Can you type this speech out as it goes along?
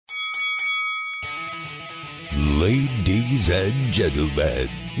Ladies and gentlemen,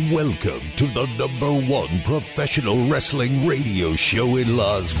 welcome to the #1 professional wrestling radio show in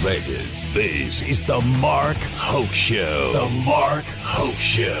Las Vegas. This is the Mark Hoke Show. The Mark Hoke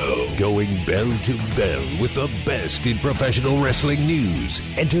Show. Going bell to bell with the best in professional wrestling news,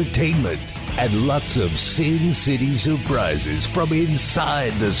 entertainment, and lots of Sin City surprises from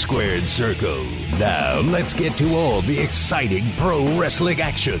inside the squared circle. Now, let's get to all the exciting pro wrestling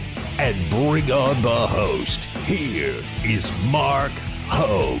action and bring on the host. Here is Mark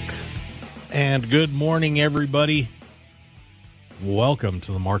Hoke. And good morning, everybody. Welcome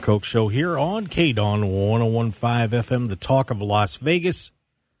to the Mark Hoke Show here on KDON 101.5 FM, the talk of Las Vegas.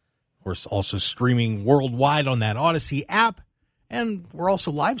 Of course, also streaming worldwide on that Odyssey app. And we're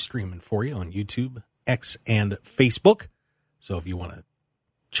also live streaming for you on YouTube, X, and Facebook. So if you want to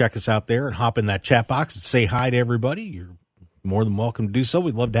check us out there and hop in that chat box and say hi to everybody, you're more than welcome to do so.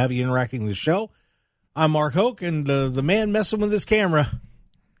 We'd love to have you interacting with the show. I'm Mark Hoke, and the man messing with his camera.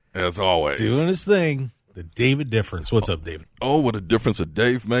 As always. Doing his thing. The David difference. What's up, David? Oh, what a difference a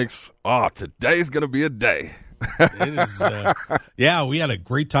Dave makes. Oh, today's going to be a day. It is. Yeah, we had a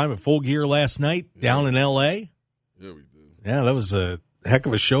great time at Full Gear last night down in L.A. Yeah, we did. Yeah, that was a heck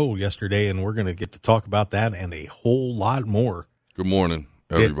of a show yesterday, and we're going to get to talk about that and a whole lot more. Good morning,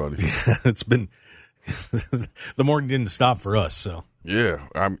 everybody. It's been the morning didn't stop for us, so Yeah,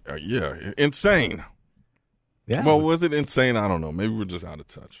 insane. yeah. Well, was it insane? I don't know. Maybe we're just out of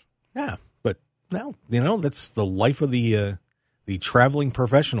touch. Yeah, but now that's the life of the traveling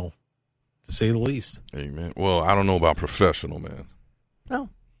professional, to say the least. Amen. Well, I don't know about professional, man. No,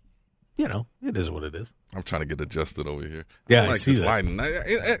 it is what it is. I'm trying to get adjusted over here. Yeah, I I see this that. lighting.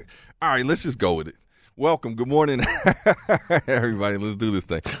 All right, let's just go with it. Welcome. Good morning, everybody. Let's do this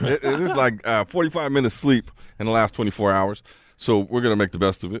thing. It is like 45 minutes sleep in the last 24 hours, so we're going to make the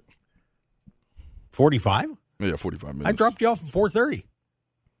best of it. 45? Yeah, 45 minutes. I dropped you off at 4:30.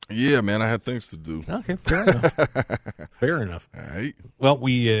 Yeah, man, I had things to do. Okay, fair enough. Fair enough. All right. Well,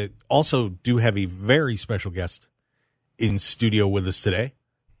 we also do have a very special guest in studio with us today.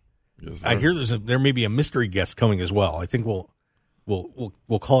 Yes, I hear there may be a mystery guest coming as well. I think we'll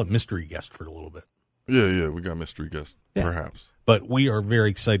call it mystery guest for a little bit. Yeah, we got mystery guest, perhaps. But we are very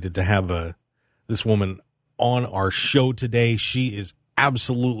excited to have this woman on our show today. She is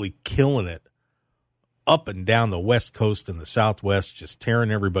absolutely killing it up and down the West Coast and the Southwest, just tearing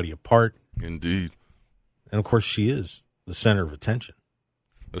everybody apart. Indeed. And, of course, she is the center of attention.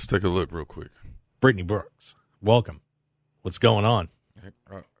 Let's take a look real quick. Brittnie Brooks, welcome. What's going on?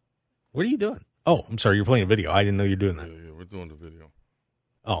 Uh, What are you doing? Oh, I'm sorry. You're playing a video. I didn't know you were doing that. Yeah, we're doing the video.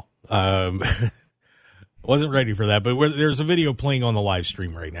 Oh, wasn't ready for that, but there's a video playing on the live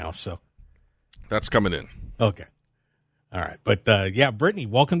stream right now. So That's coming in. okay, all right. But Brittnie,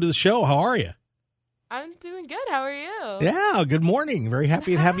 welcome to the show. How are you? I'm doing good. How are you? Yeah, good morning. Very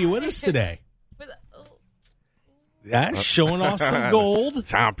happy to have you with us today. Yeah, showing off some gold.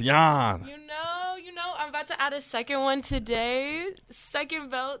 Champion. You know, I'm about to add a second one today. Second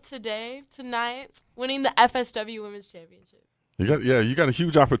belt tonight, winning the FSW Women's Championship. You got a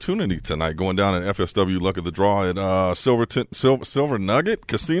huge opportunity tonight going down at FSW Luck of the Draw at Silver Nugget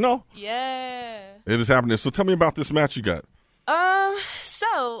Casino. Yeah. It is happening. So tell me about this match you got.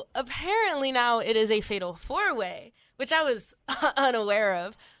 So apparently now it is a fatal 4-way, which I was unaware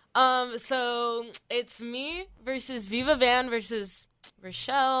of. So it's me versus Viva Van versus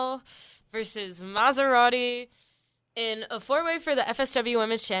Rochelle versus Maserati in a 4-way for the FSW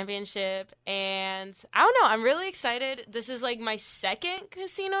Women's Championship. And I don't know, I'm really excited. This is like my second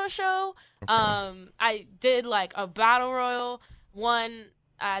casino show. Okay. I did like a battle royal one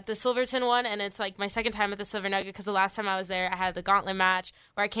at the Silverton one, and it's like my second time at the Silver Nugget because the last time I was there I had the gauntlet match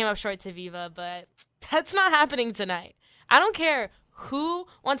where I came up short to Viva, but that's not happening tonight. I don't care who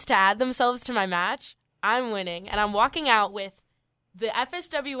wants to add themselves to my match. I'm winning, and I'm walking out with the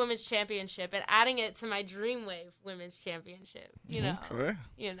FSW Women's Championship and adding it to my Dreamwave Women's Championship. Okay.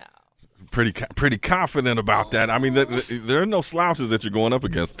 You know. Pretty confident about that. I mean, there are no slouches that you're going up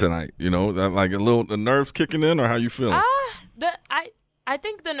against tonight. You know, like the nerves kicking in, or how you feeling? I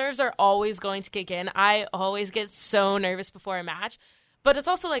think the nerves are always going to kick in. I always get so nervous before a match. But it's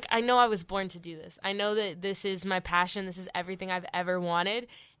also like, I know I was born to do this. I know that this is my passion. This is everything I've ever wanted.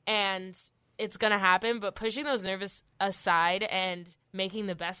 And it's going to happen. But pushing those nerves aside and making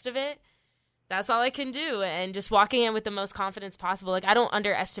the best of it, that's all I can do. And just walking in with the most confidence possible. Like, I don't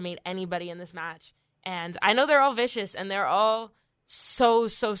underestimate anybody in this match. And I know they're all vicious and they're all so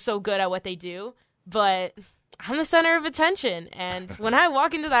good at what they do. But I'm the center of attention. And when I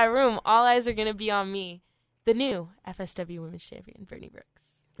walk into that room, all eyes are going to be on me. The new FSW Women's Champion, Brittnie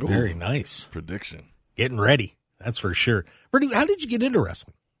Brooks. Very nice. Prediction. getting ready. That's for sure. Brittnie, how did you get into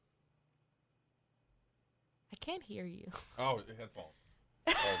wrestling? I can't hear you. Oh, headphones.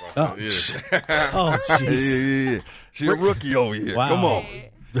 Oh, jeez. Yeah. She's a rookie over here. Wow. Come on.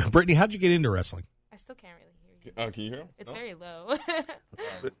 Brittnie, how'd you get into wrestling? I still can't really hear you. Can you hear him? It's No? very low.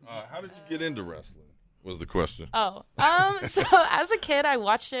 How did you get into wrestling? Was the question. So as a kid, I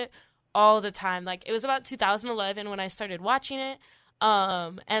watched it all the time. Like, it was about 2011 when I started watching it.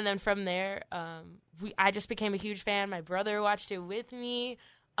 And then from there, I just became a huge fan. My brother watched it with me.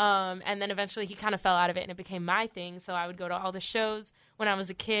 And then eventually he kind of fell out of it and it became my thing. So I would go to all the shows when I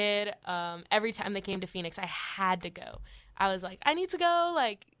was a kid. Every time they came to Phoenix, I had to go. I was like, I need to go.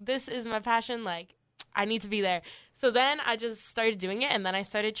 Like, this is my passion. Like, I need to be there. So then I just started doing it. And then I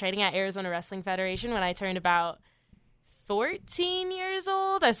started training at Arizona Wrestling Federation when I turned about 14 years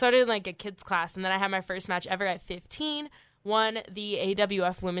old. I started in like a kids class. And then I had my first match ever at 15. Won the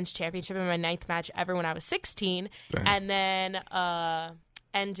AWF Women's Championship in my 9th match ever when I was 16. Damn. And then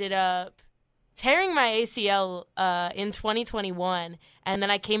ended up tearing my ACL in 2021. And then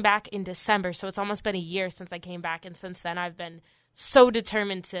I came back in December. So it's almost been a year since I came back. And since then, I've been so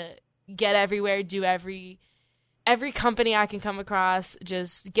determined to get everywhere, do every company I can come across,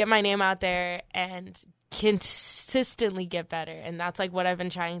 just get my name out there and consistently get better. And that's like what I've been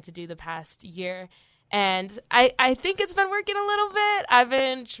trying to do the past year. And I think it's been working a little bit. I've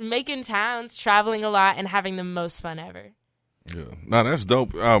been making towns, traveling a lot, and having the most fun ever. Yeah, no, that's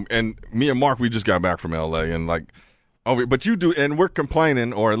dope. And me and Mark, we just got back from LA, and like, but you do, and we're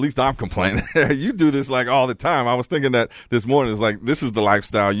complaining, or at least I'm complaining. You do this like all the time. I was thinking that this morning is like, this is the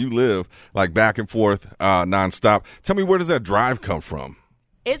lifestyle you live, like back and forth, nonstop. Tell me, where does that drive come from?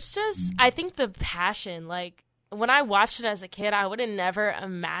 It's just, I think the passion. Like, when I watched it as a kid, I would have never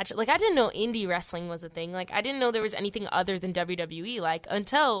imagined. Like, I didn't know indie wrestling was a thing. Like, I didn't know there was anything other than WWE. Like,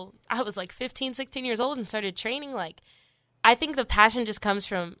 until I was like 15, 16 years old and started training. Like, I think the passion just comes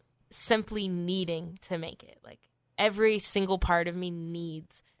from simply needing to make it. Like, every single part of me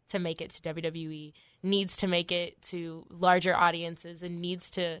needs to make it to WWE, needs to make it to larger audiences, and needs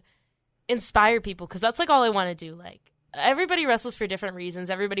to inspire people, because that's like all I want to do. Like, everybody wrestles for different reasons.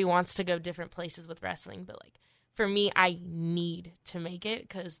 Everybody wants to go different places with wrestling, but like, for me, I need to make it,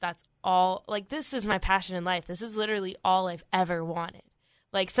 because that's all, like, this is my passion in life. This is literally all I've ever wanted.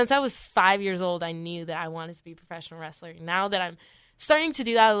 Like, since I was 5 years old, I knew that I wanted to be a professional wrestler. Now that I'm starting to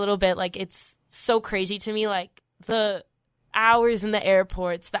do that a little bit, like, it's so crazy to me. Like, the hours in the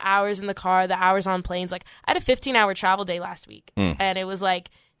airports, the hours in the car, the hours on planes. Like, I had a 15-hour travel day last week. And it was,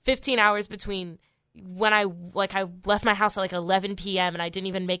 like, 15 hours between when I left my house at, like, 11 p.m. and I didn't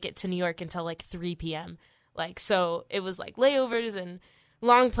even make it to New York until, like, 3 p.m. Like, so it was, like, layovers and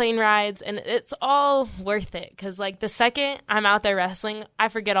long plane rides, and it's all worth it, because like the second I'm out there wrestling, I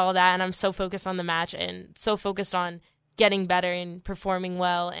forget all that, and I'm so focused on the match and so focused on getting better and performing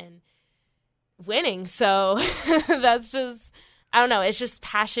well and winning. So that's just, I don't know, it's just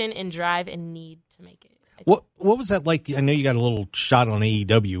passion and drive and need to make it. What was that like? I know you got a little shot on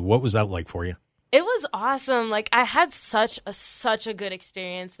AEW. What was that like for you? It was awesome. Like, I had such a good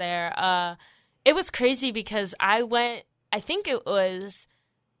experience there. It was crazy because I went, I think it was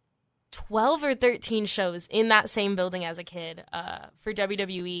 12 or 13 shows in that same building as a kid for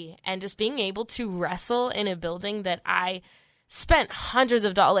WWE, and just being able to wrestle in a building that I spent hundreds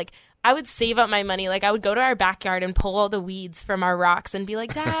of dollars. Like, I would save up my money. Like, I would go to our backyard and pull all the weeds from our rocks and be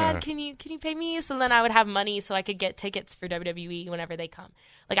like, Dad, can you pay me? So then I would have money so I could get tickets for WWE whenever they come.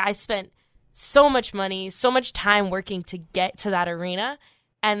 Like, I spent so much money, so much time working to get to that arena.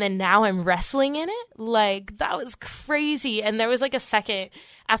 And then now I'm wrestling in it. Like, that was crazy. And there was like a second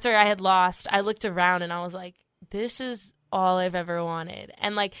after I had lost, I looked around and I was like, this is all I've ever wanted.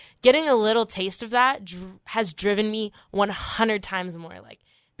 And like, getting a little taste of that has driven me 100 times more. Like,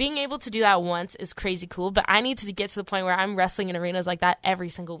 being able to do that once is crazy cool, but I need to get to the point where I'm wrestling in arenas like that every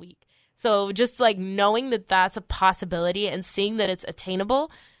single week. So just like knowing that that's a possibility and seeing that it's attainable,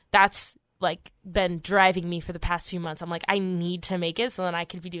 that's like been driving me for the past few months. I'm like, I need to make it so then I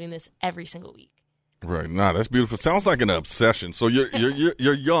can be doing this every single week. Right. Nah, that's beautiful. Sounds like an obsession. So you're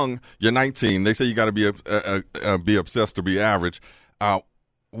young. You're 19. They say you got to be obsessed to be average.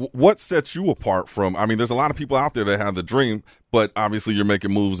 What sets you apart from? I mean, there's a lot of people out there that have the dream, but obviously you're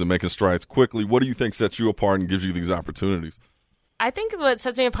making moves and making strides quickly. What do you think sets you apart and gives you these opportunities? I think what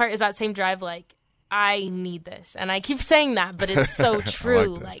sets me apart is that same drive. Like, I need this, and I keep saying that, but it's so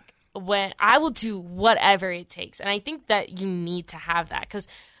true. like when I will do whatever it takes. And I think that you need to have that, because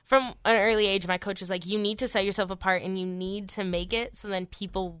from an early age, my coach is like, you need to set yourself apart and you need to make it so then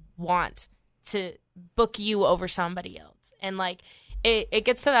people want to book you over somebody else. And like, it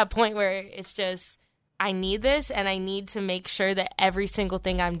gets to that point where it's just, I need this, and I need to make sure that every single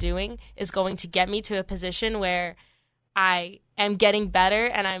thing I'm doing is going to get me to a position where I am getting better,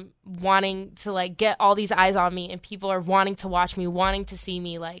 and I'm wanting to, like, get all these eyes on me, and people are wanting to watch me, wanting to see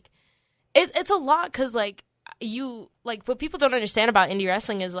me. Like, it's a lot, because, like, what people don't understand about indie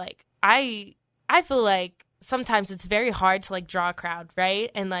wrestling is, like, I feel like sometimes it's very hard to, like, draw a crowd, right?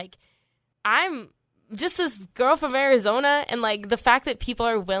 And, like, I'm just this girl from Arizona, and, like, the fact that people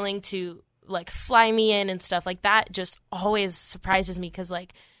are willing to, like, fly me in and stuff like that just always surprises me, because,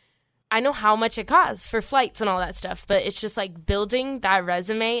 like, I know how much it costs for flights and all that stuff, but it's just like building that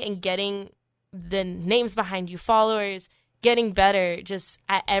resume and getting the names behind you, followers, getting better just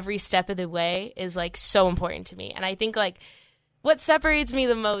at every step of the way is like so important to me. And I think like what separates me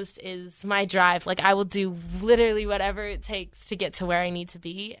the most is my drive. Like I will do literally whatever it takes to get to where I need to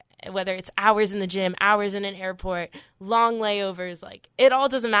be, whether it's hours in the gym, hours in an airport, long layovers, like it all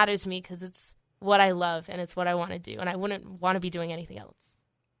doesn't matter to me because it's what I love and it's what I want to do. And I wouldn't want to be doing anything else.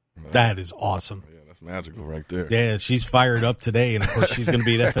 That is awesome. Yeah, that's magical right there. Yeah, she's fired up today, and of course she's going to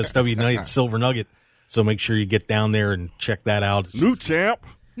be at FSW night at Silver Nugget. So make sure you get down there and check that out. New champ.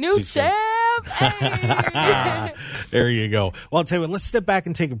 Hey. There you go. Well, I'll tell you what, let's step back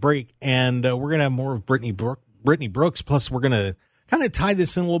and take a break, and we're going to have more of Brittnie Brooks. Plus, we're going to kind of tie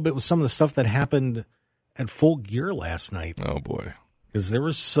this in a little bit with some of the stuff that happened at Full Gear last night. Oh, boy. Because there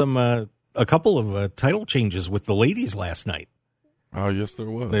was a couple of title changes with the ladies last night. Oh, yes, there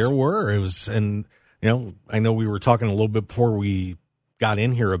was. There were. It was, and, you know, I know we were talking a little bit before we got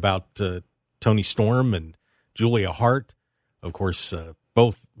in here about Toni Storm and Julia Hart, of course,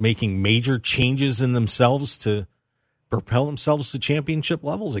 both making major changes in themselves to propel themselves to championship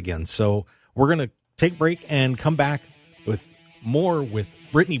levels again. So we're going to take a break and come back with more with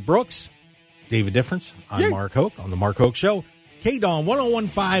Brittnie Brooks, David Difference. I'm Mark Hoke on The Mark Hoke Show. KDON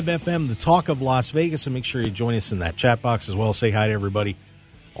 101.5 FM, the talk of Las Vegas, and make sure you join us in that chat box as well. Say hi to everybody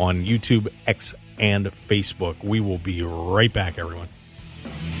on YouTube, X, and Facebook. We will be right back, everyone.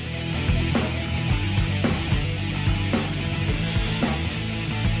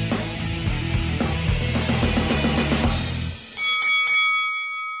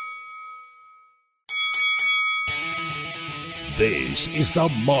 This is the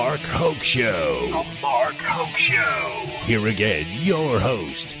Mark Hoke Show. The Mark Hoke Show. Here again, your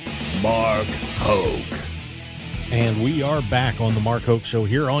host, Mark Hoke. And we are back on the Mark Hoke Show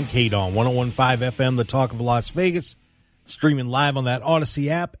here on KDON 101.5 FM, the talk of Las Vegas, streaming live on that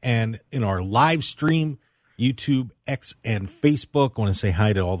Odyssey app and in our live stream, YouTube, X, and Facebook. I want to say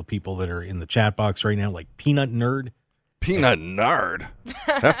hi to all the people that are in the chat box right now, like Peanut Nerd. Peanut Nard?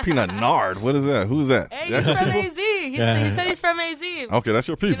 That's Peanut Nard. What is that? Who's that? Hey, he's from AZ. He said he's from AZ. Okay, that's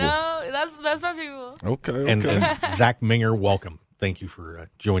your people. You know, that's my people. Okay. And Zach Minger, welcome. Thank you for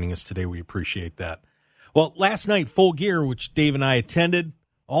joining us today. We appreciate that. Well, last night, Full Gear, which Dave and I attended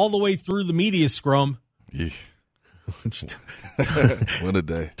all the way through the media scrum. What a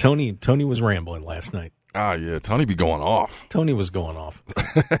day. Tony was rambling last night. Ah, yeah. Tony be going off. Tony was going off.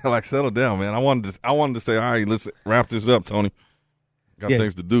 Like, settle down, man. I wanted to say, all right, let's wrap this up, Tony. Got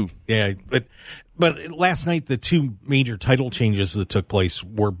things to do. Yeah, but last night, the two major title changes that took place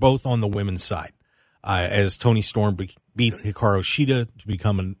were both on the women's side. As Toni Storm beat Hikaru Shida to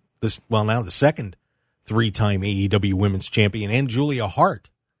become now the second three-time AEW Women's Champion, and Julia Hart,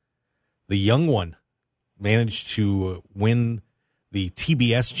 the young one, managed to win the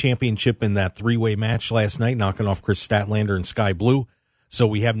TBS championship in that three-way match last night, knocking off Chris Statlander and Sky Blue. So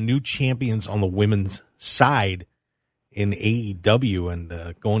we have new champions on the women's side in AEW,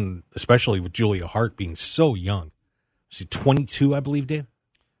 and going especially with Julia Hart being so young. She's 22, I believe, Dave?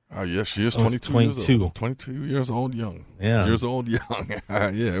 Oh, yes, she is 22 years old. 22 years old young. Yeah. Years old young.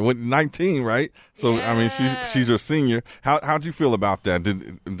 Yeah, 19, right? So, Yeah. I mean, she's your senior. How'd you feel about that?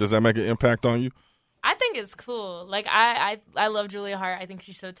 Does that make an impact on you? I think it's cool. Like I love Julia Hart. I think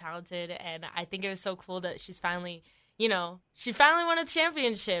she's so talented, and I think it was so cool that she's finally, she finally won a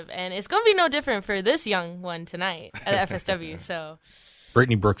championship, and it's gonna be no different for this young one tonight at FSW. So,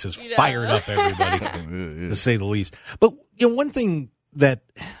 Brittnie Brooks is fired up, everybody, to say the least. But one thing that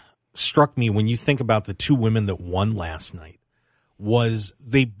struck me when you think about the two women that won last night was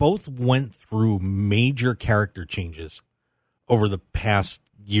they both went through major character changes over the past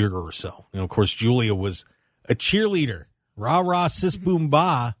year or so. Of course, Julia was a cheerleader, rah-rah, sis boom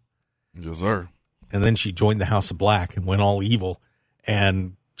ba. Yes, sir. And then she joined the House of Black and went all evil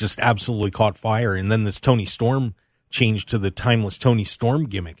and just absolutely caught fire. And then this Toni Storm change to the timeless Toni Storm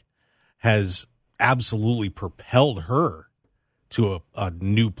gimmick has absolutely propelled her to a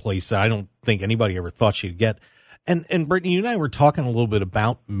new place that I don't think anybody ever thought she'd get. And Brittnie, you and I were talking a little bit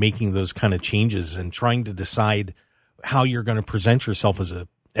about making those kind of changes and trying to decide how you're going to present yourself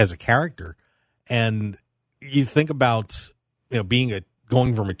as a character. And you think about,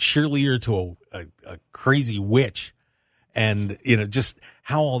 going from a cheerleader to a crazy witch, and just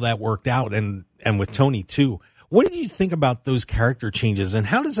how all that worked out, and with Tony too. What did you think about those character changes, and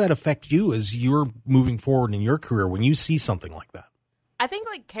how does that affect you as you're moving forward in your career when you see something like that? I think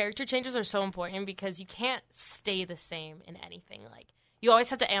like character changes are so important because you can't stay the same in anything. Like you always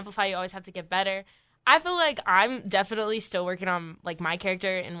have to amplify, you always have to get better. I feel like I'm definitely still working on like my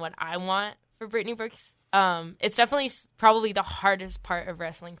character and what I want for Brittnie Brooks. It's definitely probably the hardest part of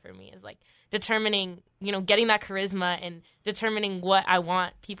wrestling for me is like determining, getting that charisma and determining what I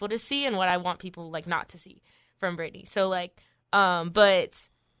want people to see and what I want people like not to see from Brittnie. So like, but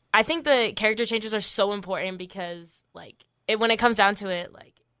I think the character changes are so important because like when it comes down to it,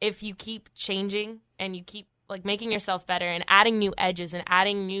 like if you keep changing and you keep like making yourself better and adding new edges and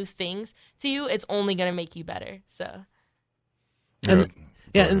adding new things to you, it's only going to make you better. So, and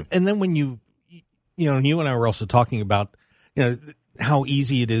then when you and I were also talking about, how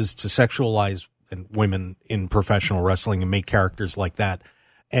easy it is to sexualize women in professional wrestling and make characters like that,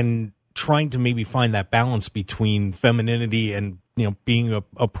 and trying to maybe find that balance between femininity and, being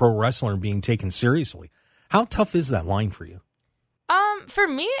a pro wrestler and being taken seriously. How tough is that line for you? For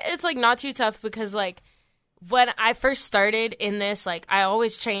me, it's like not too tough because like when I first started in this, like I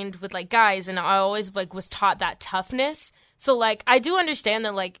always trained with like guys and I always like was taught that toughness. So like I do understand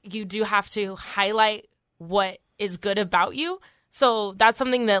that like you do have to highlight what is good about you. So that's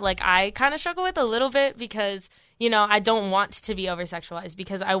something that like I kind of struggle with a little bit because, I don't want to be over-sexualized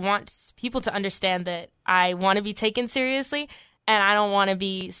because I want people to understand that I want to be taken seriously and I don't want to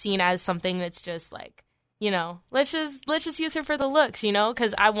be seen as something that's just like, let's just use her for the looks,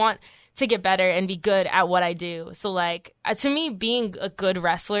 because I want to get better and be good at what I do. So like to me, being a good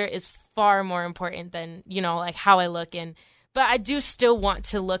wrestler is far more important than, like how I look but I do still want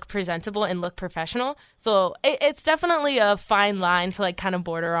to look presentable and look professional. So it's definitely a fine line to like kind of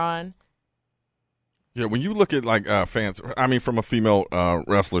border on. Yeah, when you look at like fans, I mean, from a female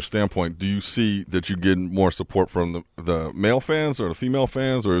wrestler standpoint, do you see that you get more support from the male fans or the female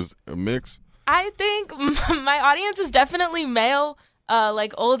fans, or is it a mix? I think my audience is definitely male,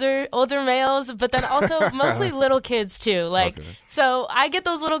 like older males, but then also mostly little kids too. Like, okay. So I get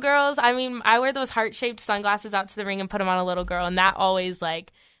those little girls. I mean, I wear those heart-shaped sunglasses out to the ring and put them on a little girl, and that always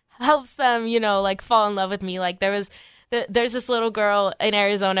like helps them, like fall in love with me. Like there's this little girl in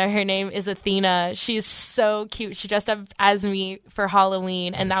Arizona. Her name is Athena. She's so cute. She dressed up as me for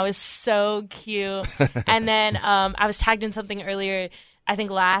Halloween, and that was so cute. And then I was tagged in something earlier, I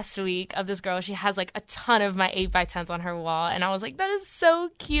think last week, of this girl. She has like a ton of my 8x10s on her wall, and I was like, that is so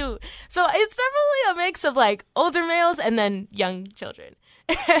cute. So it's definitely a mix of like older males and then young children.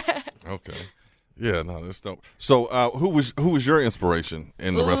 Okay. Yeah, no, that's dope. So who was your inspiration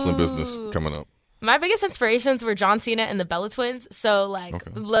in the wrestling business coming up? My biggest inspirations were John Cena and the Bella Twins. So, like,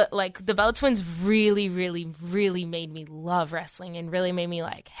 like the Bella Twins really, really, really made me love wrestling and really made me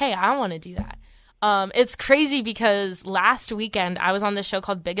like, hey, I want to do that. It's crazy because last weekend I was on this show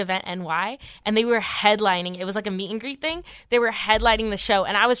called Big Event NY, and they were headlining. It was like a meet and greet thing. They were headlining the show,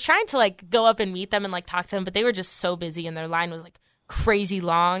 and I was trying to like go up and meet them and like talk to them, but they were just so busy, and their line was like crazy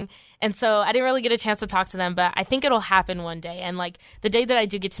long. And so I didn't really get a chance to talk to them, but I think it'll happen one day. And like the day that I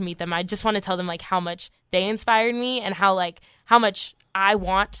do get to meet them, I just want to tell them like how much they inspired me and how much I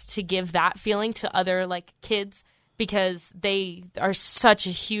want to give that feeling to other like kids, because they are such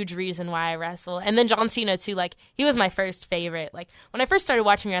a huge reason why I wrestle. And then John Cena too, like he was my first favorite. Like when I first started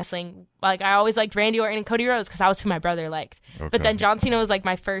watching wrestling, like I always liked Randy Orton and Cody Rhodes because that was who my brother liked. Okay. But then John Cena was like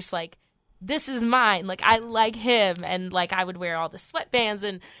my first like, this is mine. Like, I like him. And, like, I would wear all the sweatbands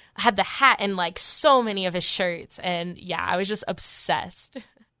and I had the hat and, like, so many of his shirts. And, yeah, I was just obsessed.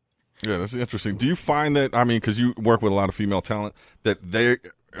 Yeah, that's interesting. Do you find that, I mean, because you work with a lot of female talent, that they,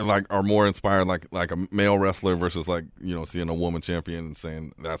 like, are more inspired, like a male wrestler versus, like, seeing a woman champion and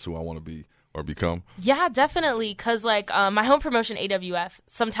saying, that's who I want to be or become? Yeah, definitely. Because, like, my home promotion, AWF,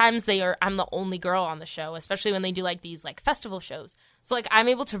 sometimes I'm the only girl on the show, especially when they do, like, these, like, festival shows. So, like, I'm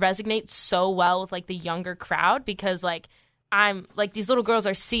able to resonate so well with, like, the younger crowd because, like, I'm, like, these little girls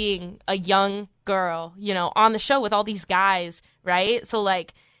are seeing a young girl, on the show with all these guys, right? So,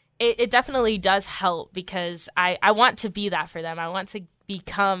 like, it definitely does help because I want to be that for them. I want to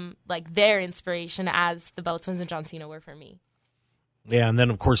become, like, their inspiration as the Bella Twins and John Cena were for me. Yeah, and then,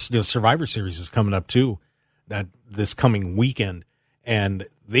 of course, Survivor Series is coming up, too, this coming weekend. And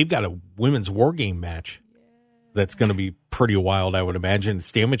they've got a women's war game match that's going to be pretty wild, I would imagine.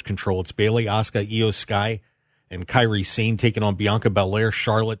 It's Damage Control. It's Bayley, Asuka, Io Sky, and Kairi Sane taking on Bianca Belair.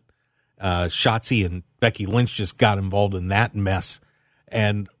 Charlotte, Shotzi, and Becky Lynch just got involved in that mess.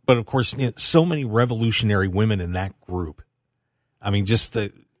 But of course, so many revolutionary women in that group. I mean,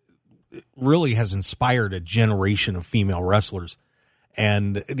 it really has inspired a generation of female wrestlers.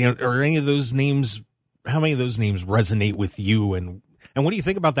 And are any of those names? How many of those names resonate with you? And what do you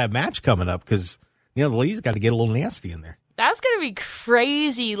think about that match coming up? Because the ladies got to get a little nasty in there. That's gonna be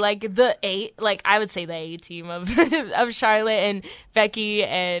crazy. Like I would say the A team of of Charlotte and Becky,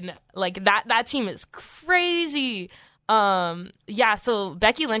 and like that team is crazy. So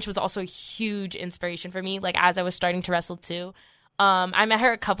Becky Lynch was also a huge inspiration for me. Like as I was starting to wrestle too, I met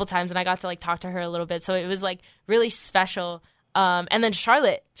her a couple times and I got to like talk to her a little bit. So it was like really special. And then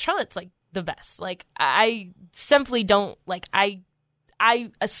Charlotte's like the best. Like I simply don't like I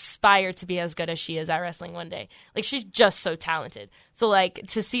aspire to be as good as she is at wrestling one day. Like, she's just so talented. So, like,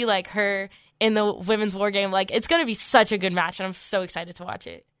 to see, like, her in the women's war game, like, it's going to be such a good match, and I'm so excited to watch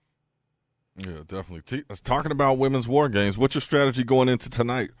it. Yeah, definitely. Talking about women's war games, what's your strategy going into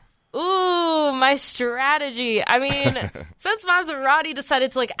tonight? Ooh, my strategy. I mean, since Maserati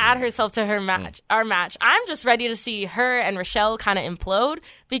decided to, like, add herself to our match, I'm just ready to see her and Rochelle kind of implode,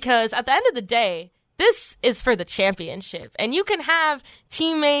 because at the end of the day, this is for the championship, and you can have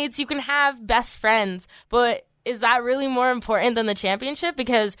teammates, you can have best friends, but is that really more important than the championship?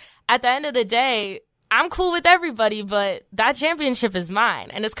 Because at the end of the day, I'm cool with everybody, but that championship is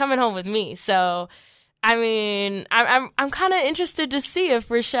mine, and it's coming home with me. So, I mean, I'm kind of interested to see if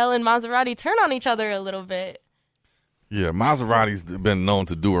Rochelle and Maserati turn on each other a little bit. Yeah, Maserati's been known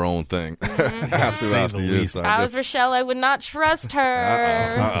to do her own thing. Throughout the years. If I was Rochelle, I would not trust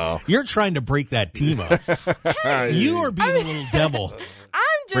her. Uh-oh. You're trying to break that team up. You are being a little devil. I'm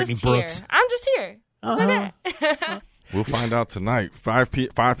just Brittnie here. Brooks. I'm just here. It's okay. We'll find out tonight, 5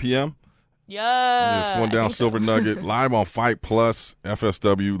 p.m. Yeah. It's going down Silver Nugget, live on Fight Plus,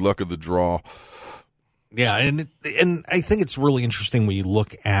 FSW, Luck of the Draw. Yeah, and I think it's really interesting when you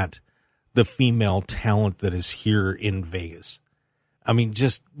look at the female talent that is here in Vegas. I mean,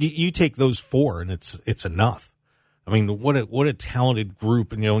 just you take those four and it's enough. I mean, what a talented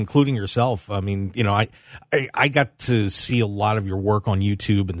group, including yourself. I mean, I got to see a lot of your work on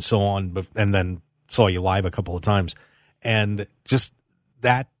YouTube and so on, and then saw you live a couple of times, and just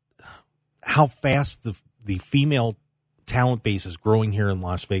that how fast the female talent base is growing here in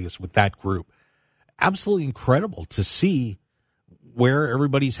Las Vegas with that group. Absolutely incredible to see where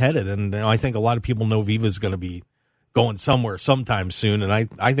everybody's headed. And I think a lot of people know Viva's going to be going somewhere sometime soon. And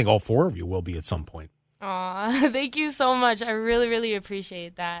I think all four of you will be at some point. Aw, thank you so much. I really, really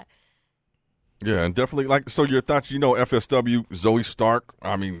appreciate that. Yeah, and definitely, so your thoughts, FSW, Zoe Stark,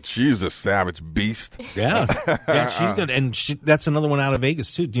 I mean, she's a savage beast. Yeah. Yeah, she's good. And that's another one out of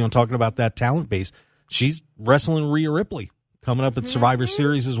Vegas, too, talking about that talent base. She's wrestling Rhea Ripley coming up at Survivor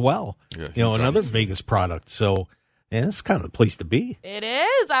Series as well. Yeah, another Vegas product. So, yeah, it's kind of the place to be. It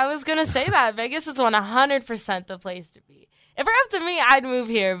is. I was going to say that. Vegas is 100% the place to be. If it were up to me, I'd move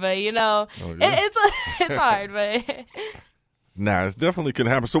here. But, it's hard. But Nah, it definitely can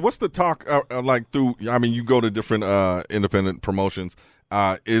happen. So what's the talk you go to different independent promotions.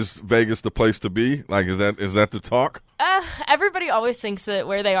 Is Vegas the place to be? Like, is that the talk? Everybody always thinks that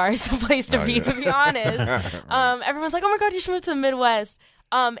where they are is the place to be, to be honest. Everyone's like, oh, my God, you should move to the Midwest.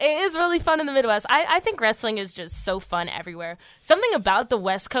 It is really fun in the Midwest. I think wrestling is just so fun everywhere. Something about the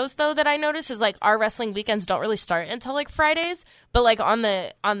West Coast, though, that I notice is, like, our wrestling weekends don't really start until, like, Fridays. But, like, on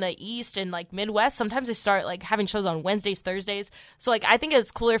the East and, like, Midwest, sometimes they start, like, having shows on Wednesdays, Thursdays. So, like, I think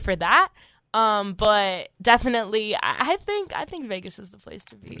it's cooler for that. But definitely, I think Vegas is the place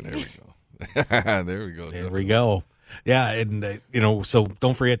to be. There we go. There we go. Yeah, and, so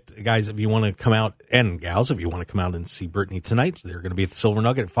don't forget, guys, if you want to come out, and gals, if you want to come out and see Brittnie tonight, they're going to be at the Silver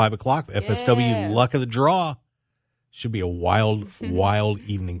Nugget at 5 o'clock. FSW Luck of the Draw. Should be a wild, wild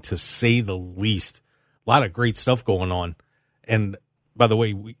evening, to say the least. A lot of great stuff going on. And, by the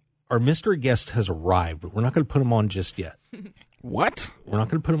way, our mystery guest has arrived, but we're not going to put him on just yet. What? We're not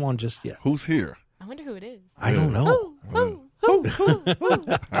going to put him on just yet. Who's here? I wonder who it is. I don't know. There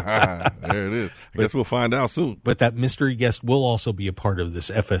it is. I guess we'll find out soon. But that mystery guest will also be a part of this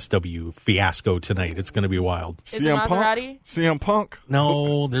FSW fiasco tonight. It's going to be wild. Is it Maserati? CM Punk?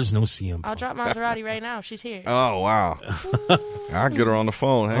 No, there's no CM Punk. I'll drop Maserati right now. She's here. Oh, wow. I'll get her on the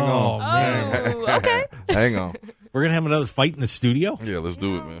phone. Hang on. Man. Oh, okay. Hang on. We're going to have another fight in the studio? Yeah, let's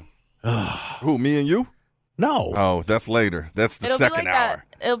do it, man. Who, me and you? No. Oh, that's later. That's the second hour.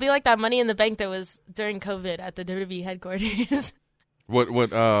 It'll be like that Money in the Bank that was during COVID at the WWE headquarters. What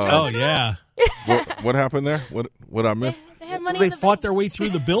oh, yeah. What happened there? What I missed? They had money They in the fought bank. their way through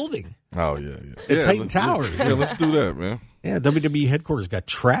the building. Oh, yeah. At Titan Towers. Yeah, let's do that, man. Yeah, WWE headquarters got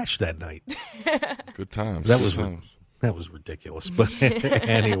trashed that night. Good times. That was ridiculous. But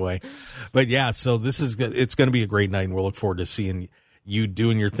anyway, but yeah, so it's going to be a great night, and we'll look forward to seeing you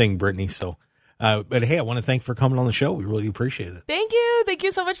doing your thing, Brittnie. So, but hey, I want to thank you for coming on the show. We really appreciate it. Thank you. Thank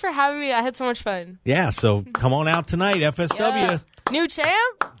you so much for having me. I had so much fun. Yeah, so come on out tonight, FSW. Yeah. New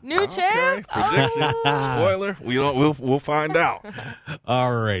champ. Prediction. Spoiler. We'll find out.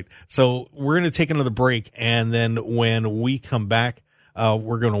 All right. So we're going to take another break, and then when we come back,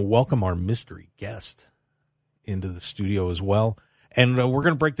 we're going to welcome our mystery guest into the studio as well. And we're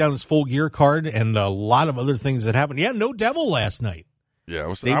going to break down this Full Gear card and a lot of other things that happened. Yeah, no Devil last night. Yeah, I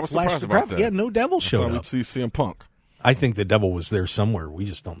was surprised about that. Yeah, no Devil showed up. We'd see CM Punk. I think the Devil was there somewhere. We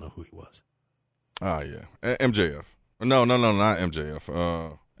just don't know who he was. Oh, yeah. MJF. No, not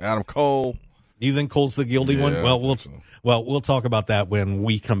MJF. Adam Cole. Do you think Cole's the guilty one? Well, we'll talk about that when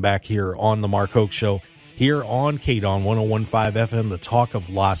we come back here on the Mark Hoke Show, here on KDON 101.5 FM, the talk of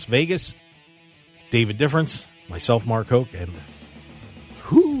Las Vegas. David Difference, myself, Mark Hoke, and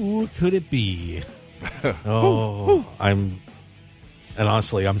who could it be?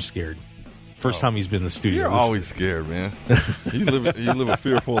 Honestly, I'm scared. First time he's been in the studio. You're always scared, man. You live a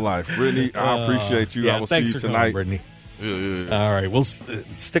fearful life. Brittnie, I appreciate you. Yeah, I will see you tonight. Coming, Brittnie. Yeah. All right, we'll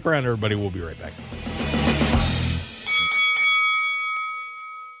stick around, everybody. We'll be right back.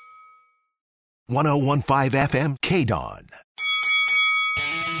 101.5 FM KDON.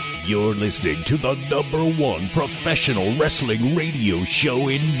 You're listening to the #1 professional wrestling radio show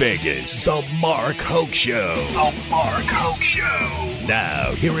in Vegas, The Mark Hoke Show. The Mark Hoke Show.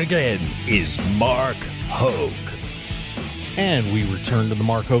 Now, here again is Mark Hoke. And we return to the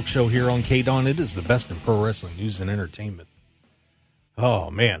Mark Hoke Show here on KDON. It is the best in pro wrestling news and entertainment.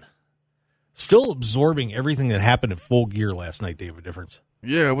 Oh, man. Still absorbing everything that happened at Full Gear last night, David Difference.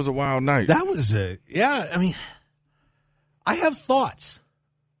 Yeah, it was a wild night. That was I have thoughts.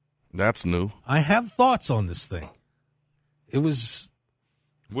 That's new. I have thoughts on this thing. It was...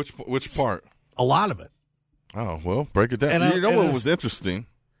 Which part? A lot of it. Oh, well, break it down. What was interesting?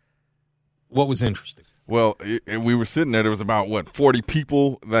 What was interesting? Well, we were sitting there. There was about, 40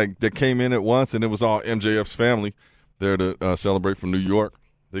 people that came in at once, and it was all MJF's family there to celebrate from New York.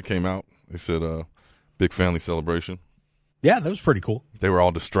 They came out. They said, big family celebration. Yeah, that was pretty cool. They were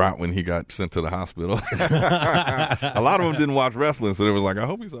all distraught when he got sent to the hospital. A lot of them didn't watch wrestling, so they were like, I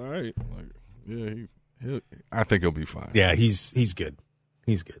hope he's all right. I think he'll be fine. Yeah, he's good.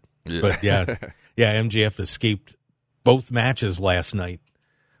 He's good. Yeah. But, MJF escaped both matches last night.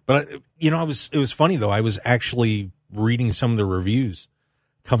 But, it was funny, though. I was actually reading some of the reviews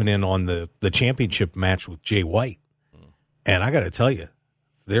coming in on the championship match with Jay White. And I got to tell you,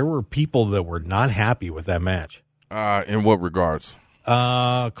 there were people that were not happy with that match. In what regards?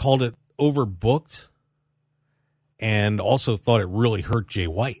 Called it overbooked and also thought it really hurt Jay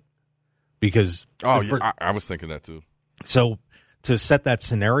White because... I was thinking that too. So to set that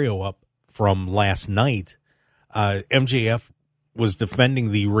scenario up from last night, MJF was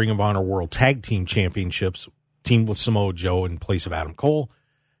defending the Ring of Honor World Tag Team Championships, teamed with Samoa Joe in place of Adam Cole,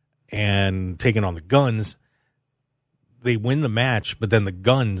 and taking on the Guns. They win the match, but then the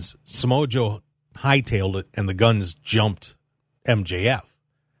Guns, Samoa Joe hightailed it, and the Guns jumped MJF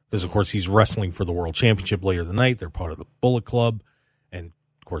because, of course, he's wrestling for the World Championship later the night. They're part of the Bullet Club, and,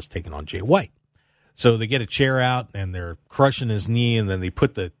 of course, taking on Jay White. So they get a chair out, and they're crushing his knee, and then they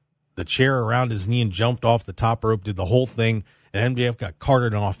put the chair around his knee and jumped off the top rope, did the whole thing, and MJF got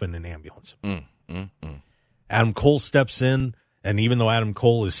carted off in an ambulance. Adam Cole steps in, and even though Adam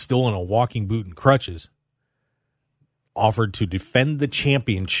Cole is still in a walking boot and crutches, offered to defend the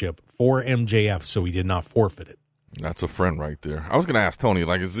championship for MJF, so he did not forfeit it. That's a friend right there. I was going to ask Tony,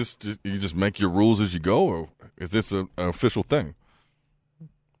 is this you just make your rules as you go, or is this an official thing?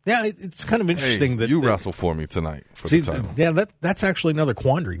 Yeah, it's kind of interesting that you wrestle for me tonight for the title. Yeah, that's actually another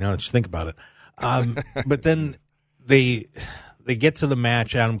quandary now that you think about it. But then they get to the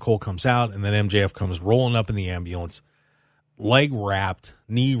match. Adam Cole comes out, and then MJF comes rolling up in the ambulance, leg wrapped,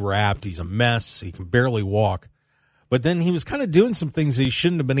 knee wrapped. He's a mess. He can barely walk. But then he was kind of doing some things that he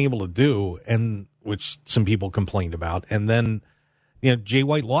shouldn't have been able to do, and which some people complained about. And then, Jay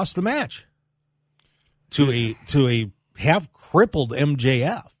White lost the match to a half crippled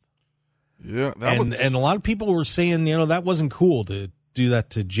MJF. Yeah, and a lot of people were saying, that wasn't cool to do that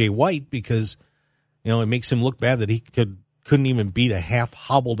to Jay White because, it makes him look bad that he couldn't even beat a half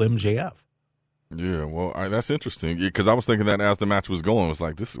hobbled MJF. Yeah, well, that's interesting because I was thinking that as the match was going, it was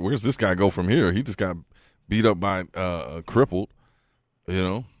like, where's this guy go from here? He just got beat up by crippled,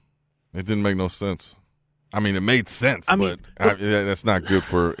 It didn't make no sense. I mean, it made sense, but that's not good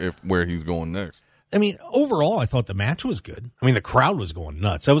for where he's going next. I mean, overall, I thought the match was good. I mean, the crowd was going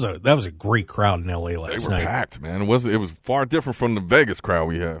nuts. That was a great crowd in L.A. last night. They were packed, man. It was far different from the Vegas crowd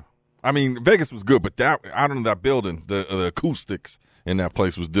we have. I mean, Vegas was good, but out in that building, the acoustics in that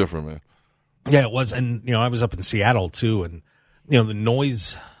place was different, man. Yeah, it was. And, I was up in Seattle, too, and, the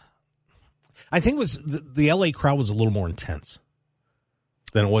noise, I think was the L.A. crowd was a little more intense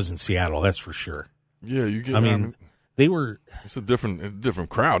than it was in Seattle, that's for sure. Yeah, you get. I mean, they were. It's a different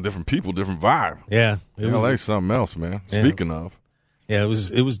crowd, different people, different vibe. Yeah, LA something else, man. Yeah. Speaking of, yeah, it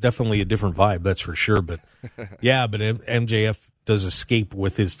was definitely a different vibe, that's for sure. But yeah, but MJF does escape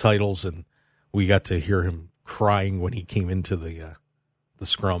with his titles, and we got to hear him crying when he came into the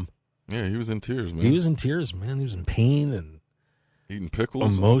scrum. Yeah, he was in tears, man. He was in tears, man. He was in pain and eating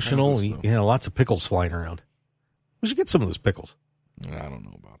pickles, emotional. Lots of pickles flying around. We should get some of those pickles. I don't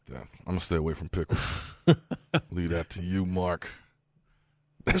know about that. I'm gonna stay away from pickles. Leave that to you, Mark.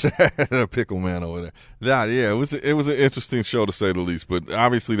 Pickle man over there. Yeah, it was an interesting show to say the least. But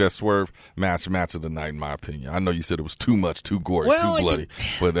obviously, that Swerve match of the night, in my opinion. I know you said it was too much, too gory, too bloody,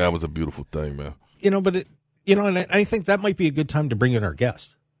 but that was a beautiful thing, man. And I think that might be a good time to bring in our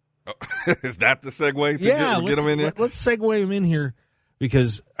guest. Is that the segue? Get him in here. Let's segue him in here.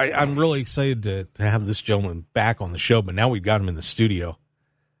 Because I'm really excited to have this gentleman back on the show, but now we've got him in the studio.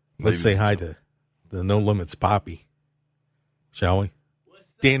 Let's say hi to the No Limits Poppy, shall we?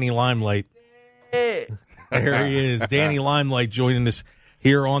 Danny Limelight. There he is. Danny Limelight joining us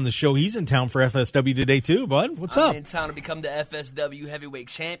here on the show. He's in town for FSW today, too, bud. What's up? I'm in town to become the FSW heavyweight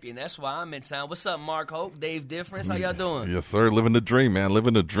champion. That's why I'm in town. What's up, Mark Hoke, Dave Difference? How y'all doing? Yes, sir. Living the dream, man.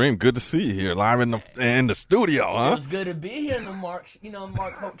 Living the dream. Good to see you here, live in the studio, huh? It was good to be here in the Mark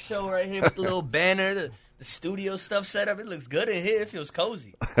Hoke show right here with the little banner, the studio stuff set up. It looks good in here. It feels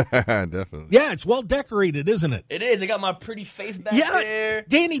cozy. Definitely. Yeah, it's well decorated, isn't it? It is. I got my pretty face back there.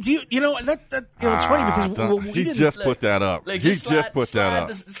 Danny, do you know that it's funny because we didn't just put that up. Look, he just put that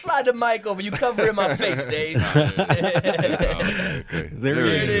up. Slide the mic over. You covering my face, Dave. Okay. There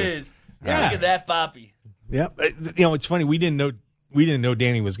it is. Yeah. Look at that, Poppy. Yeah, it's funny. We didn't know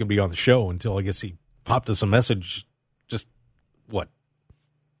Danny was going to be on the show until I guess he popped us a message. Just what?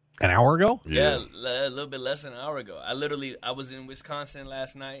 An hour ago? Yeah, a little bit less than an hour ago. I was in Wisconsin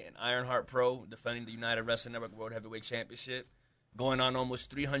last night in Ironheart Pro, defending the United Wrestling Network World Heavyweight Championship, going on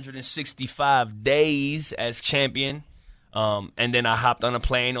almost 365 days as champion. And then I hopped on a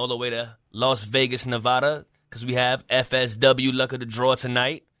plane all the way to Las Vegas, Nevada, because we have FSW Luck of the Draw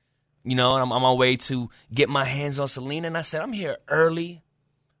tonight. And I'm on my way to get my hands on Selena, and I said, I'm here early.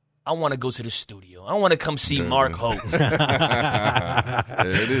 I want to go to the studio. I want to come see Mark Hoke. There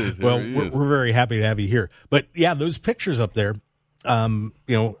it is. Well, we're very happy to have you here. But, yeah, those pictures up there, I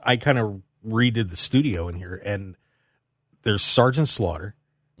kind of redid the studio in here, and there's Sergeant Slaughter,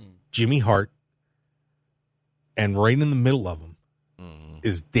 Jimmy Hart, and right in the middle of them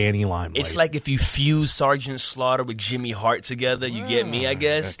is Danny Limelight. It's like if you fuse Sergeant Slaughter with Jimmy Hart together, you get me, I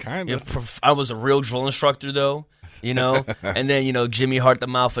guess. Yeah, kind of. I was a real drill instructor, though. And then, Jimmy Hart, the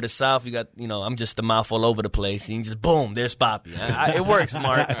mouth of the South. You got, I'm just the mouth all over the place. And you just, boom, there's Poppy. It works,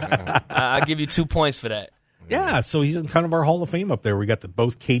 Mark. I'll give you 2 points for that. Yeah, so he's in kind of our Hall of Fame up there. We got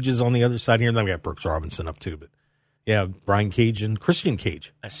both Cages on the other side here, and then we got Brooks Robinson up too. But, yeah, Brian Cage and Christian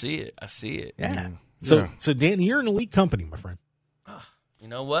Cage. I see it. Yeah. So Danny, you're in elite company, my friend. You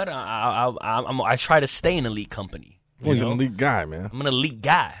know what? I try to stay in elite company. Well, he's an elite guy, man. I'm an elite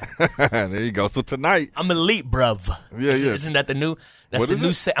guy. There you go. So tonight, I'm elite, bruv. Yeah. Isn't that the new? That's what the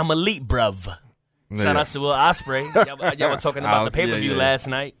new. I'm elite, bruv. Yeah. Shout out to Will Ospreay. Y'all were talking about the pay-per-view last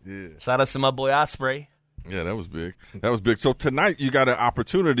night. Yeah. Shout out to my boy Ospreay. Yeah, that was big. So tonight you got an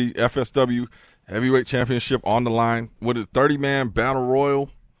opportunity, FSW Heavyweight Championship on the line. What is 30-man Battle Royal,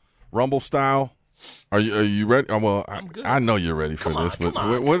 Rumble style? Are you ready? Well, I know you're ready for this, but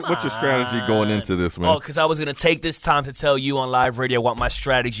what's your strategy going into this, man? Oh, because I was going to take this time to tell you on live radio what my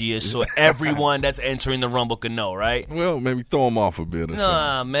strategy is so everyone that's entering the Rumble can know, right? Well, maybe throw them off a bit or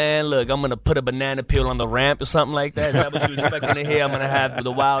something. Man, look, I'm going to put a banana peel on the ramp or something like that. Is that what you're expecting to hear? I'm going to have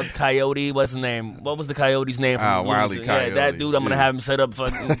the Wild Coyote. What's his name? What was the Coyote's name? Wile E. Coyote. Yeah, that dude. I'm going to have him set up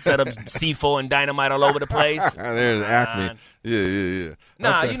C4 and dynamite all over the place. There's Acme. Yeah.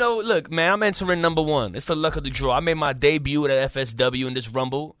 Nah, Okay. Look, man, I'm entering number one. It's the luck of the draw. I made my debut at FSW in this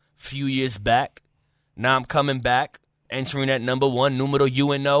Rumble a few years back. Now I'm coming back, entering at number one, numero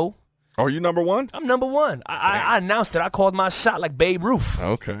UNO. Are you number one? I'm number one. I announced it. I called my shot like Babe Ruth.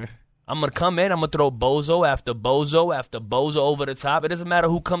 Okay. I'm going to come in. I'm going to throw bozo after bozo after bozo over the top. It doesn't matter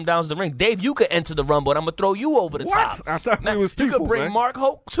who come down the ring. Dave, you could enter the Rumble, and I'm going to throw you over the top. I thought Now, it was people, you could bring man. Mark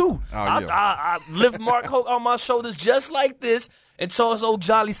Hoke, too. Yeah. I lift Mark Hoke on my shoulders just like this and toss old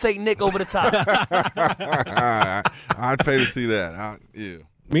Jolly St. Nick over the top. I'd pay to see that. Yeah.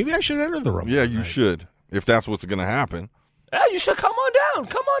 Maybe I should enter the Rumble. Yeah, you should, if that's what's going to happen. Yeah, you should come on down.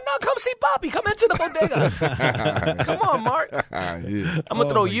 Come on now. Come see Poppy. Come into the bodega. Come on, Mark. Yeah. I'm going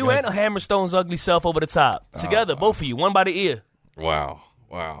to throw you and Hammerstone's ugly self over the top. Together, both of you, one by the ear. Wow.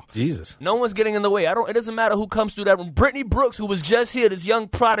 Jesus. No one's getting in the way. It doesn't matter who comes through that room. Brittnie Brooks, who was just here, this young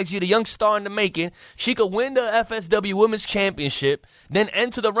prodigy, the young star in the making, she could win the FSW Women's Championship, then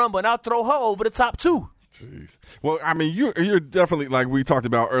enter the Rumble, and I'll throw her over the top, too. Jeez. Well, I mean, you're definitely, like we talked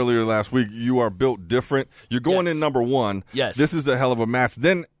about earlier last week, you are built different. You're going in number one. Yes. This is a hell of a match.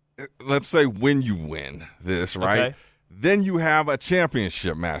 Then, let's say when you win this, right? Okay. Then you have a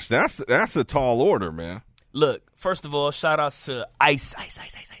championship match. That's a tall order, man. Look, first of all, shout-outs to Ice.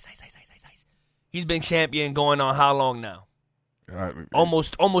 He's been champion going on how long now?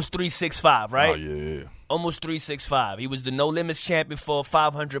 Almost 365, right? Oh, yeah. Almost 365. He was the No Limits champion for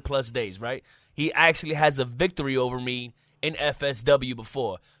 500-plus days, right? He actually has a victory over me in FSW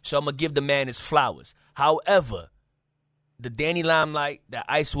before, so I'm going to give the man his flowers. However, the Danny Limelight that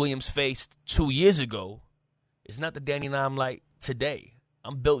Ice Williams faced 2 years ago is not the Danny Limelight today.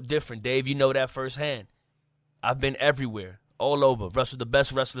 I'm built different, Dave. You know that firsthand. I've been everywhere, all over, wrestled the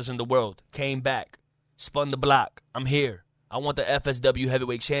best wrestlers in the world, came back, spun the block. I'm here. I want the FSW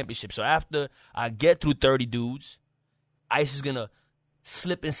Heavyweight Championship. So after I get through 30 dudes, Ice is going to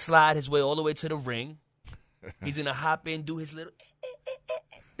slip and slide his way all the way to the ring. He's going to hop in, do his little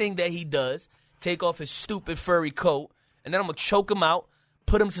thing that he does, take off his stupid furry coat, and then I'm going to choke him out,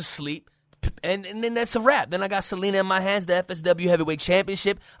 put him to sleep, and then that's a wrap. Then I got Selena in my hands, the FSW Heavyweight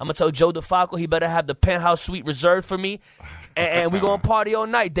Championship. I'm going to tell Joe DeFalco he better have the penthouse suite reserved for me, and we're going to party all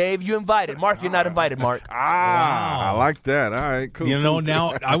night, Dave. You invited. Mark, you're not invited, Mark. Wow. I like that. All right, cool. You know,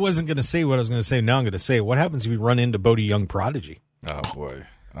 now I wasn't going to say what I was going to say. Now I'm going to say, what happens if you run into Bodie Young Prodigy? Oh,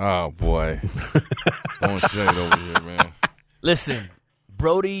 boy. Throwing shade over here, man. Listen,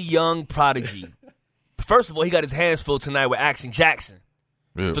 Brody Young Prodigy. First of all, he got his hands full tonight with Action Jackson.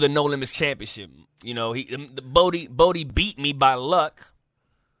 Yeah. For the No Limits Championship. You know, Bodie beat me by luck,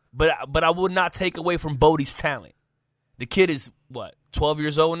 but I would not take away from Bodie's talent. The kid is, 12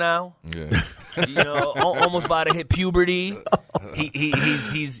 years old now? Yeah. You know, almost about to hit puberty.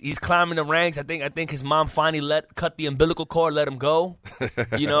 He's climbing the ranks. I think his mom finally cut the umbilical cord, let him go.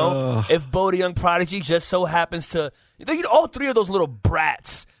 You know, if Bodie Young Prodigy just so happens to, all three of those little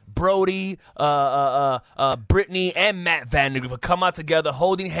brats, Brody, Brittnie, and Matt Vandergriff will come out together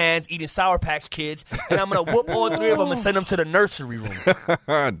holding hands, eating Sour Patch Kids, and I'm going to whoop all three of them and send them to the nursery room.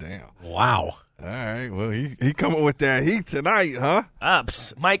 Damn. Wow. All right. Well, he coming with that heat tonight, huh?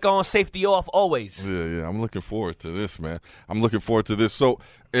 Mic on, safety off, always. Yeah. I'm looking forward to this, man. So,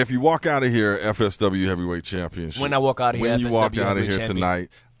 if you walk out of here, FSW Heavyweight Championship. When I walk out of here, when you walk FSW out of Heavyweight here Champion.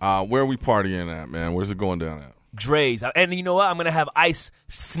 tonight, where are we partying at, man? Where's it going down at? Dre's. And you know what? I'm going to have Ice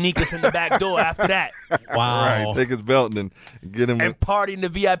sneak us in the back door after that. Wow. All right, take his belt and get him. And party in the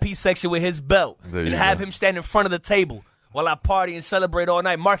VIP section with his belt. There And you have go. him stand in front of the table while I party and celebrate all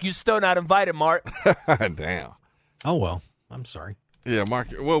night. Mark, you still not invited, Mark. Damn. Oh, well, I'm sorry. Yeah, Mark.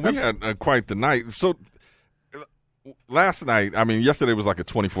 Well, we had quite the night. So last night, yesterday was like a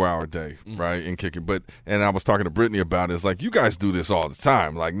 24-hour day, right, in kicking. And I was talking to Brittnie about it. It's like, you guys do this all the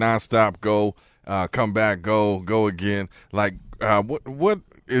time, like nonstop, go, come back, go again. Like, what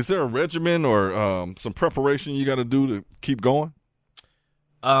is there a regimen or some preparation you got to do to keep going?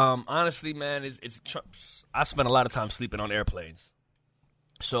 Honestly, man, I spend a lot of time sleeping on airplanes.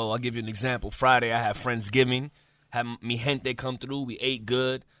 So I'll give you an example. Friday, I had Friendsgiving, had mi gente come through. We ate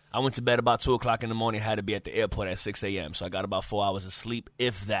good. I went to bed about 2 o'clock in the morning. Had to be at the airport at 6 a.m. So I got about 4 hours of sleep,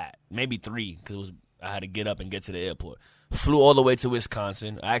 if that. Maybe 3, because I had to get up and get to the airport. Flew all the way to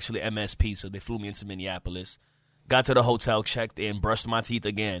Wisconsin. Actually, MSP, so they flew me into Minneapolis. Got to the hotel, checked in, brushed my teeth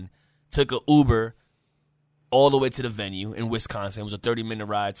again. Took an Uber all the way to the venue in Wisconsin. It was a 30-minute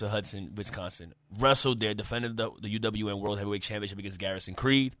ride to Hudson, Wisconsin. Wrestled there, defended the UWN World Heavyweight Championship against Garrison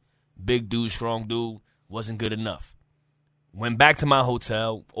Creed. Big dude, strong dude. Wasn't good enough. Went back to my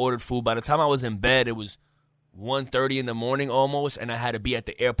hotel, ordered food. By the time I was in bed, it was 1:30 in the morning almost, and I had to be at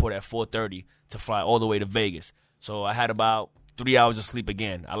the airport at 4:30 to fly all the way to Vegas. So I had about 3 hours of sleep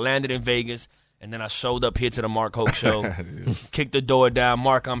again. I landed in Vegas, and then I showed up here to the Mark Hoke Show, kicked the door down.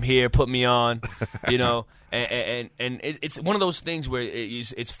 Mark, I'm here. Put me on, And it's one of those things where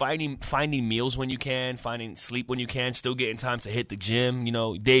it's finding meals when you can, finding sleep when you can, still getting time to hit the gym. You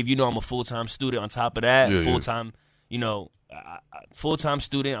know, Dave, you know I'm a full-time student on top of that. Full-time, you know, full-time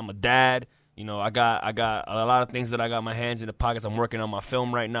student. I'm a dad. You know, I got a lot of things that I got my hands in the pockets. I'm working on my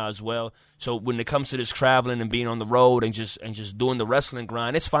film right now as well. So when it comes to this traveling and being on the road and just doing the wrestling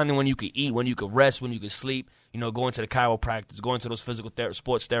grind, it's finding when you can eat, when you can rest, when you can sleep. You know, going to the chiropractors, going to those physical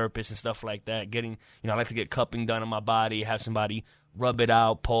sports therapists and stuff like that. Getting, you know, I like to get cupping done on my body, have somebody rub it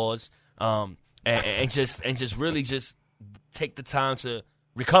out, pause, and just really just take the time to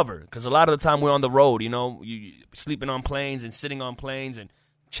recover. Because a lot of the time we're on the road, you know, you sleeping on planes and sitting on planes and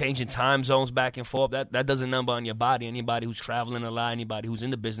changing time zones back and forth. That does a number on your body. Anybody who's traveling a lot, anybody who's in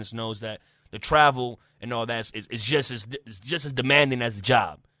the business knows that the travel and all that is just as demanding as the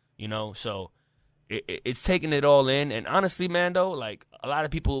job, you know. So it's taking it all in. And honestly, man, though, like a lot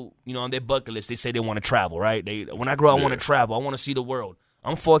of people, you know, on their bucket list, they say they want to travel, right? When I grow up, I want to travel. I want to see the world.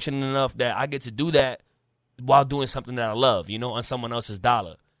 I'm fortunate enough that I get to do that while doing something that I love, you know, on someone else's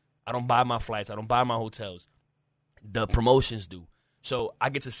dollar. I don't buy my flights. I don't buy my hotels. The promotions do. So I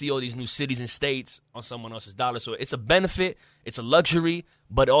get to see all these new cities and states on someone else's dollar. So it's a benefit, it's a luxury,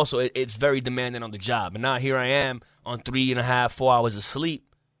 but also it's very demanding on the job. And now here I am on 3.5, 4 hours of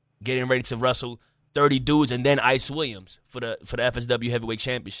sleep, getting ready to wrestle 30 dudes and then Ice Williams for the FSW Heavyweight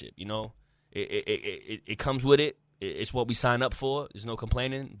Championship. You know, it comes with it. It's what we signed up for. There's no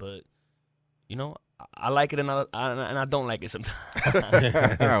complaining, but you know, I like it and I don't like it sometimes.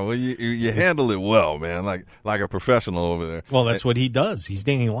 Well, you handle it well, man, like a professional over there. Well, that's what he does. He's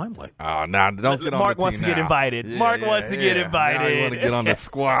dating Limelight. Oh, now don't get on Mark the wants team to get now. invited. Mark wants to get invited. Now you want to get on the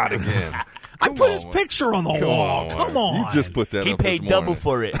squad again. I put his picture on the wall. Come on. You just put that He up paid this double morning.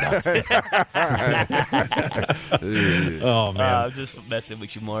 for it. Oh, man. I'm just messing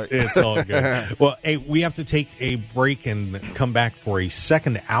with you, Mark. It's all good. Well, hey, we have to take a break and come back for a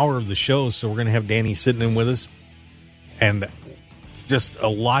second hour of the show, so we're going to have Danny sitting in with us. And just a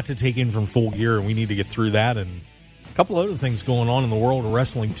lot to take in from Full Gear, and we need to get through that. And a couple other things going on in the world of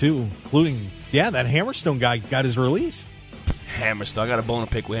wrestling, too, including, that Hammerstone guy got his release. Hammerstone. I got a bone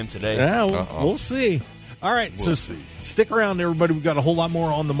to pick with him today. Yeah, we'll see. All right, so stick around, everybody. We've got a whole lot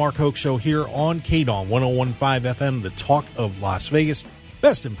more on the Mark Hoke Show here on KDON 101.5 FM, the talk of Las Vegas.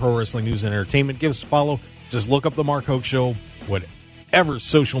 Best in pro wrestling news and entertainment. Give us a follow. Just look up the Mark Hoke Show, whatever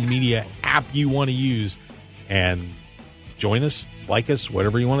social media app you want to use, and join us, like us,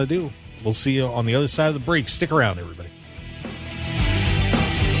 whatever you want to do. We'll see you on the other side of the break. Stick around, everybody.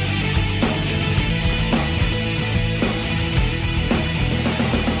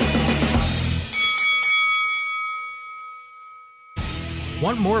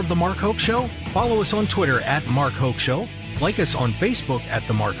 Want more of The Mark Hoke Show? Follow us on Twitter at Mark Hoke Show, like us on Facebook at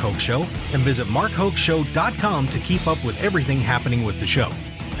The Mark Hoke Show, and visit markhokeshow.com to keep up with everything happening with the show.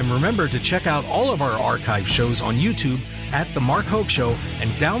 And remember to check out all of our archive shows on YouTube at The Mark Hoke Show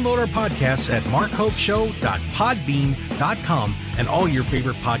and download our podcasts at markhokeshow.podbean.com and all your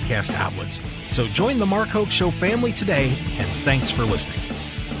favorite podcast outlets. So join The Mark Hoke Show family today, and thanks for listening.